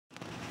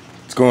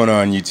What's going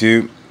on,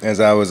 YouTube? As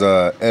I was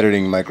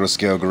editing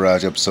Microscale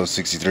Garage episode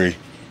 63,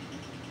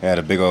 I had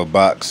a big old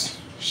box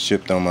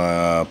shipped on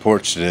my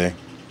porch today.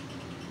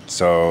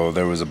 So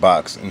there was a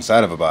box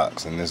inside of a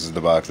box, and this is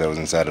the box that was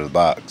inside of the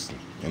box.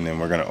 And then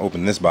we're going to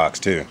open this box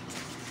too.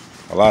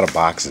 A lot of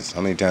boxes. How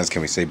many times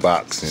can we say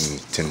box in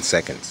 10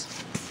 seconds?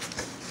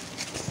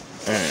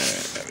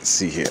 Let's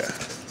see here.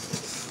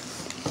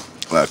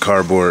 A lot of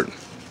cardboard.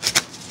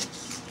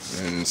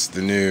 And it's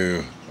the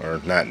new,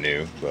 or not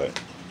new,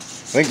 but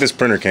I think this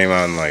printer came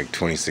out in like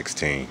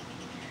 2016.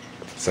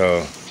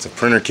 So it's a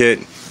printer kit.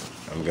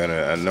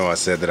 I know I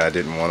said that I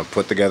didn't want to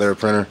put together a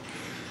printer,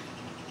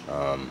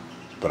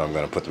 but I'm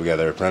gonna put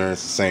together a printer.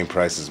 It's the same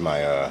price as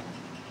my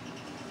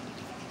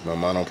my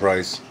mono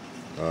price,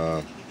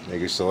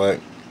 Maker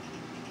Select.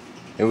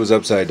 It was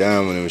upside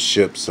down when it was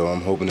shipped, so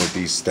I'm hoping that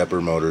these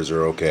stepper motors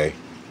are okay,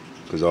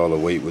 because all the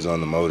weight was on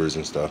the motors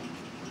and stuff.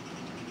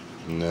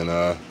 And then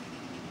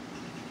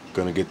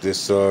gonna get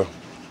this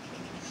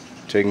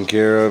taken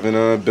care of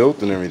and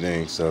built and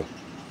everything. So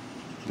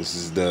this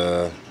is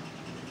the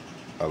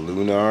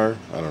Alunar,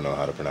 I don't know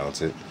how to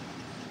pronounce it.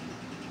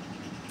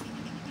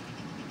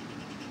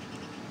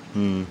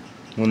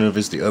 Wonder if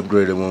it's the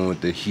upgraded one with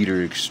the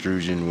heater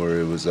extrusion where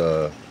it was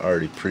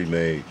already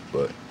pre-made.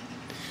 But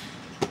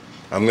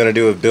I'm gonna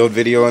do a build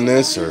video on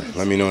this, or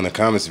let me know in the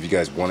comments if you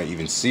guys want to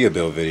even see a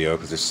build video,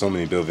 because there's so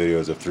many build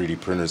videos of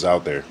 3D printers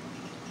out there.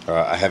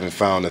 I haven't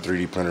found a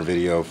 3D printer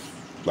video,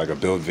 like a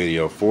build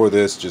video for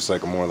this, just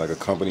like more like a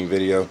company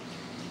video.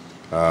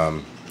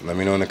 Let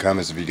me know in the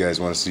comments if you guys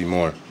want to see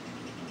more.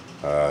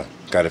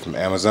 Got it from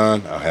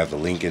Amazon. I'll have the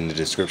link in the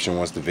description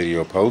once the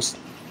video posts.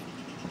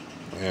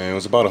 And it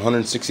was about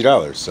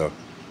 $160, so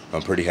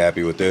I'm pretty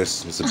happy with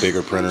this. It's a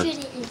bigger printer.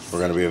 We're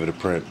going to be able to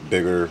print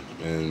bigger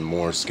and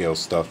more scale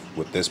stuff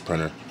with this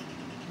printer.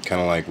 Kind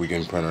of like we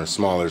can print our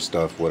smaller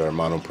stuff with our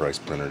mono price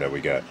printer that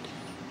we got.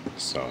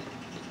 So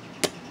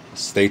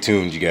stay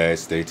tuned, you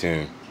guys. Stay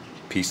tuned.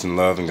 Peace and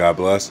love, and God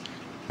bless,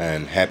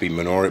 and happy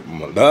Memorial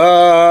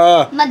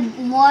Day.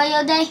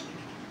 Memorial Day.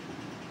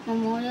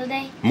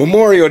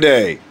 Memorial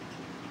Day.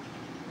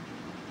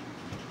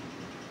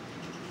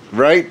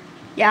 Right?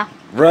 Yeah.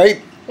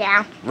 Right?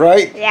 Yeah.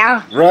 Right?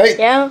 Yeah. Right?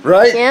 Yeah.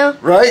 Right? Yeah.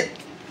 Right?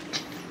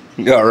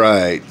 All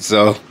right.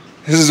 So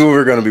this is what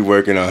we're going to be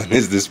working on,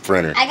 is this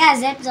printer. I got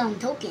Zep Zone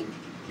token.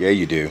 Yeah,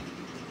 you do.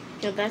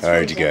 Yeah, all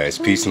right, you guys.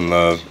 Peace and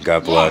love.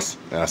 God bless.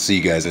 And I'll see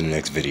you guys in the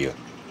next video.